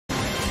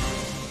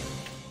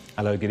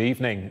Hello, good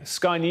evening.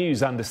 Sky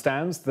News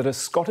understands that a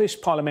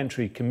Scottish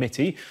parliamentary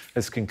committee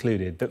has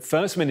concluded that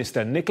First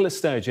Minister Nicola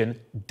Sturgeon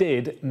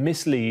did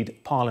mislead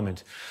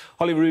Parliament.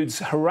 Holyrood's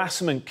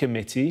harassment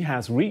committee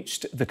has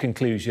reached the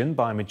conclusion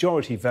by a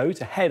majority vote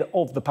ahead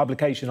of the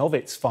publication of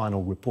its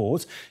final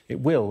report.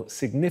 It will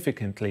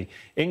significantly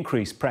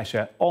increase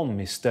pressure on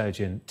Ms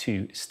Sturgeon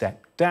to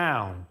step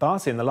down.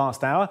 But in the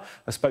last hour,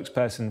 a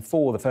spokesperson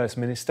for the First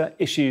Minister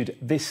issued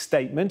this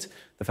statement.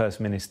 The First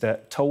Minister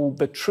told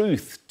the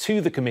truth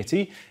to the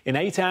committee in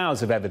 8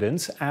 hours of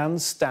evidence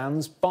and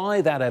stands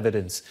by that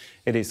evidence.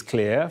 It is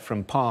clear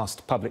from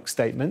past public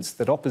statements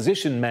that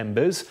opposition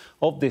members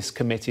of this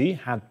committee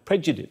had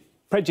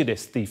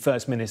prejudiced the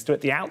First Minister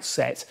at the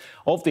outset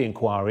of the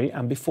inquiry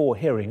and before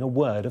hearing a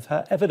word of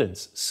her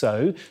evidence.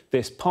 So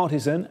this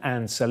partisan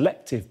and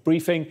selective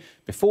briefing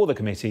before the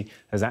committee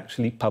has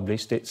actually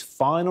published its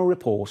final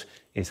report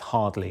is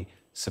hardly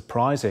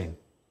surprising.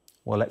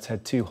 Well, let's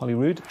head to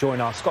Holyrood.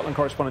 Join our Scotland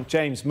correspondent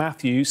James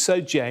Matthews.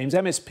 So, James,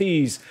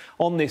 MSPs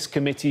on this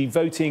committee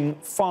voting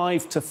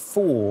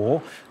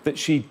 5-4 that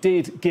she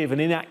did give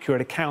an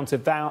inaccurate account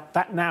of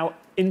that now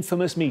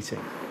infamous meeting.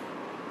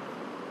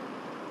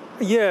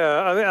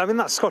 Yeah, I mean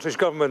that Scottish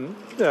Government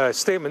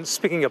statement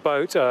speaking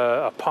about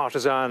a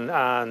partisan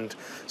and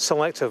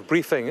selective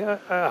briefing,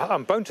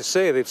 I'm bound to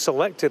say they've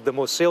selected the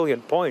most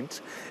salient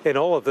point in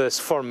all of this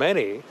for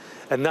many,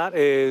 and that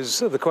is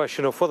the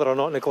question of whether or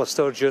not Nicola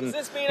Sturgeon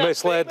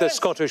misled the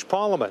Scottish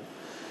Parliament.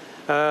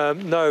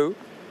 Now,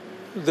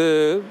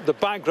 the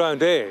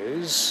background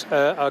is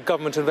a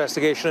government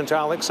investigation into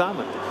Alex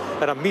Salmond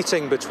and a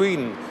meeting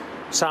between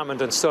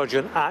Salmond and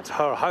Sturgeon at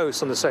her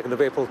house on the 2nd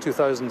of April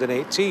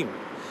 2018.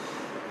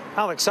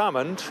 Alex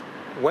Salmond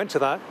went to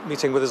that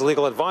meeting with his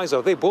legal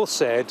advisor. They both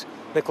said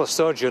Nicola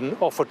Sturgeon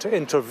offered to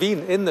intervene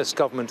in this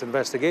government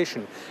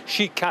investigation.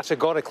 She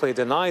categorically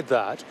denied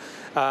that.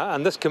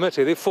 And this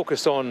committee, they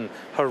focused on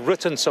her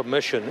written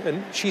submission.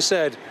 And she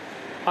said,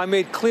 I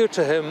made clear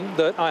to him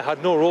that I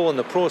had no role in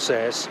the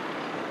process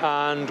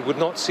and would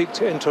not seek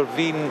to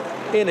intervene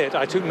in it.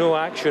 I took no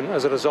action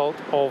as a result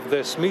of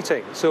this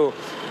meeting. So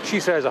she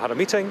says, I had a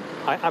meeting.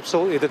 I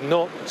absolutely did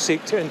not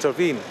seek to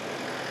intervene.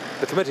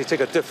 The committee take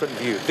a different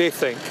view. They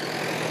think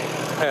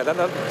that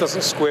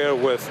doesn't square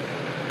with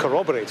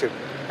corroborated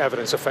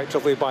evidence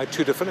effectively by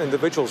two different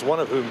individuals, one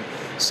of whom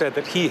said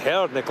that he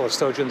heard Nicola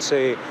Sturgeon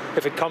say,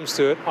 if it comes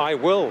to it, I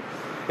will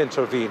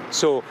intervene.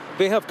 So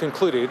they have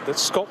concluded that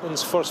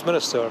Scotland's First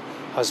Minister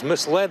has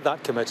misled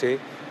that committee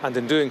and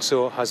in doing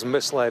so has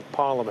misled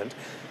Parliament.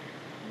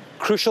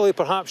 Crucially,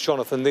 perhaps,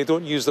 Jonathan, they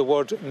don't use the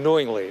word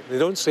knowingly. They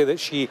don't say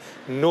that she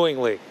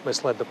knowingly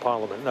misled the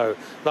Parliament. Now,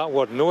 that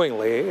word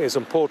knowingly is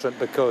important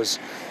because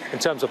in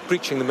terms of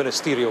breaching the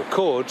ministerial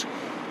code,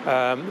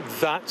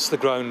 that's the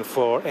ground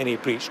for any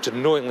breach, to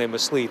knowingly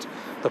mislead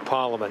the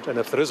Parliament. And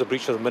if there is a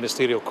breach of the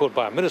ministerial code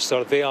by a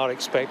minister, they are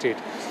expected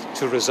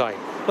to resign.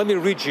 Let me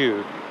read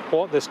you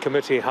what this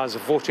committee has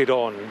voted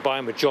on by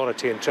a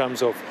majority in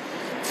terms of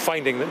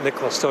finding that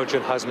Nicola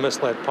Sturgeon has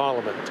misled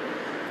Parliament.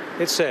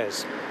 It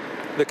says,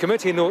 the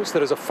committee notes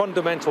there is a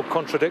fundamental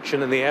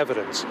contradiction in the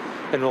evidence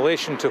in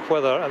relation to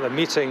whether at the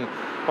meeting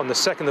on the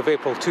 2nd of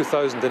April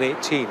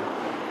 2018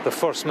 the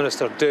First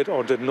Minister did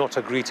or did not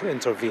agree to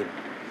intervene.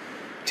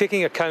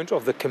 Taking account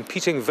of the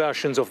competing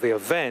versions of the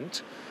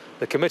event,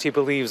 the committee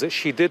believes that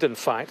she did in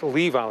fact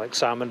leave Alex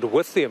Salmond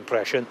with the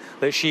impression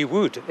that she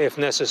would, if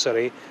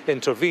necessary,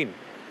 intervene.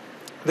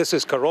 This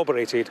is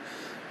corroborated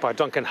by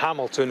Duncan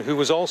Hamilton, who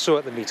was also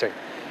at the meeting.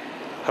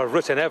 Her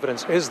written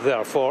evidence is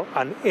therefore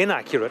an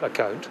inaccurate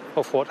account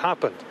of what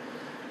happened,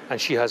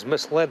 and she has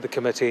misled the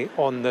committee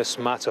on this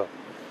matter.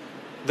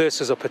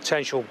 This is a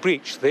potential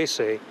breach, they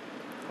say,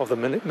 of the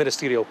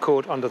ministerial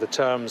code under the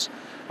terms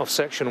of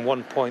section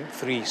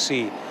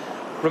 1.3c.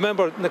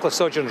 Remember Nicola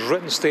Sturgeon's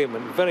written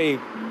statement, very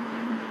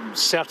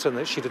certain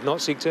that she did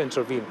not seek to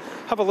intervene.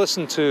 Have a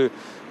listen to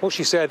what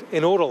she said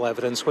in oral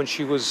evidence when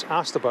she was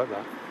asked about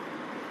that.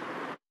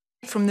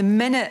 From the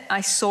minute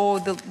I saw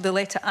the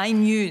letter, I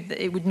knew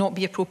that it would not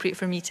be appropriate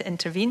for me to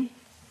intervene.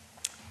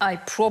 I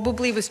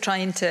probably was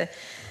trying to,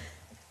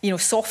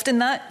 soften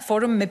that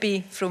for him.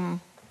 Maybe from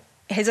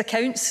his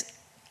accounts,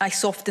 I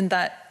softened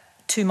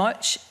that too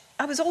much.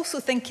 I was also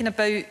thinking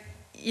about,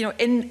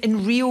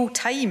 in real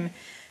time,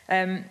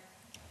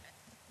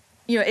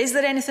 is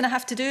there anything I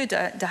have to do? Do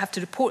I have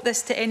to report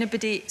this to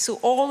anybody? So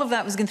all of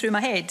that was going through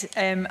my head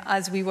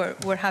as we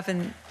were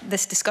having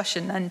this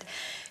discussion.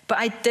 But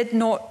I did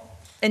not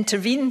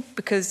intervene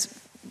because,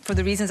 for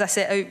the reasons I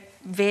set out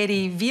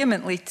very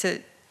vehemently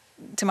to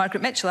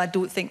Margaret Mitchell, I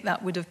don't think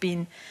that would have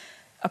been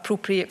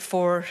appropriate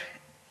for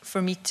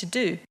me to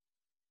do.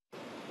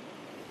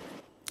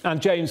 And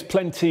James,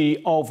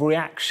 plenty of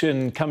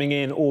reaction coming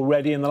in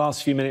already. In the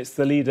last few minutes,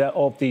 the leader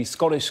of the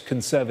Scottish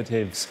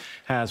Conservatives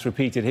has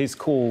repeated his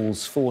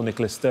calls for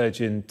Nicola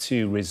Sturgeon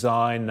to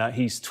resign.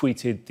 He's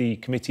tweeted the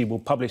committee will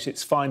publish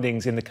its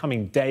findings in the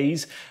coming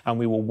days and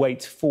we will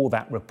wait for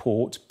that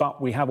report.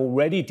 But we have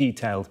already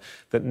detailed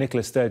that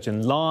Nicola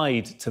Sturgeon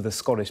lied to the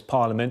Scottish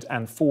Parliament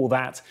and for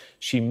that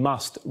she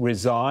must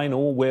resign.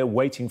 All we're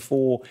waiting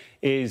for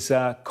is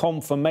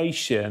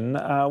confirmation.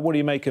 What do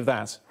you make of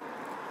that?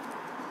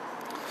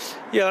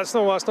 Yeah, that's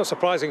not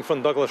surprising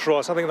from Douglas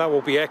Ross. I think that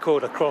will be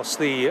echoed across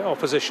the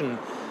opposition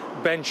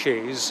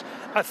benches.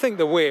 I think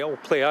the way it will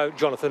play out,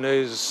 Jonathan,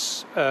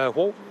 is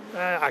actually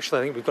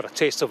I think we've got a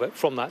taste of it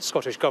from that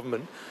Scottish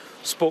Government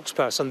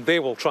spokesperson. They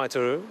will try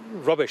to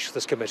rubbish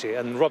this committee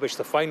and rubbish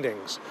the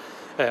findings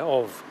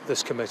of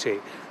this committee.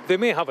 They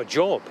may have a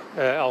job,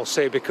 I'll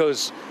say,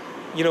 because,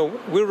 you know,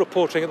 we're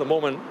reporting at the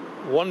moment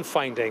one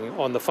finding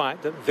on the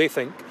fact that they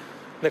think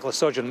Nicola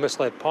Sturgeon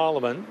misled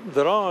Parliament.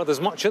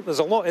 There's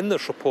a lot in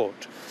this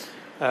report,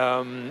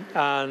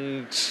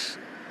 and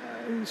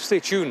stay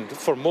tuned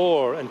for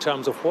more in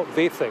terms of what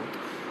they think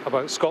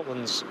about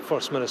Scotland's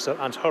First Minister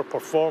and her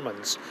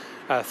performance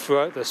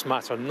throughout this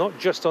matter, not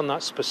just on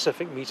that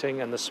specific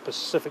meeting and the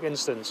specific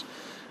instance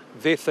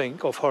they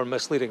think of her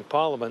misleading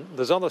Parliament.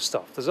 There's other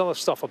stuff. There's other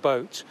stuff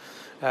about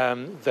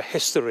the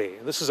history.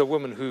 This is a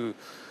woman who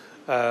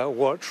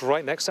worked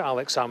right next to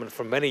Alex Salmond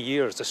for many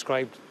years,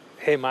 described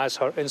him as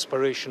her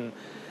inspiration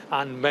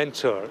and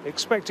mentor.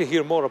 Expect to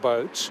hear more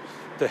about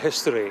the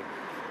history,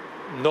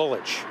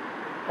 knowledge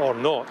or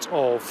not,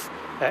 of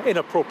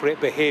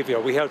inappropriate behaviour.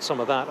 We heard some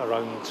of that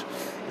around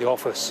the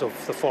office of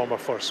the former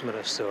First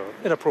Minister.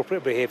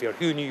 Inappropriate behaviour,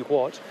 who knew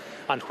what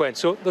and when.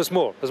 So there's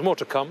more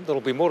to come.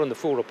 There'll be more in the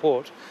full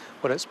report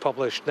when it's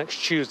published next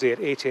Tuesday at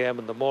 8 a.m.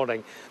 in the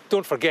morning.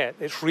 Don't forget,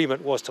 its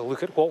remit was to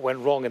look at what went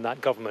wrong in that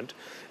government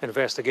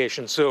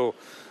investigation. So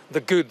the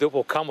good that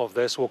will come of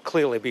this will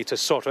clearly be to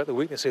sort out the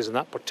weaknesses in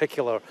that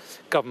particular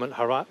government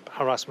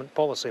harassment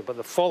policy. But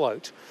the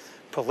fallout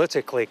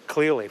politically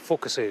clearly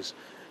focuses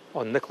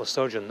on Nicola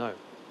Sturgeon now.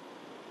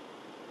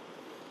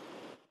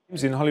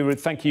 In Holyrood,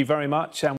 thank you very much.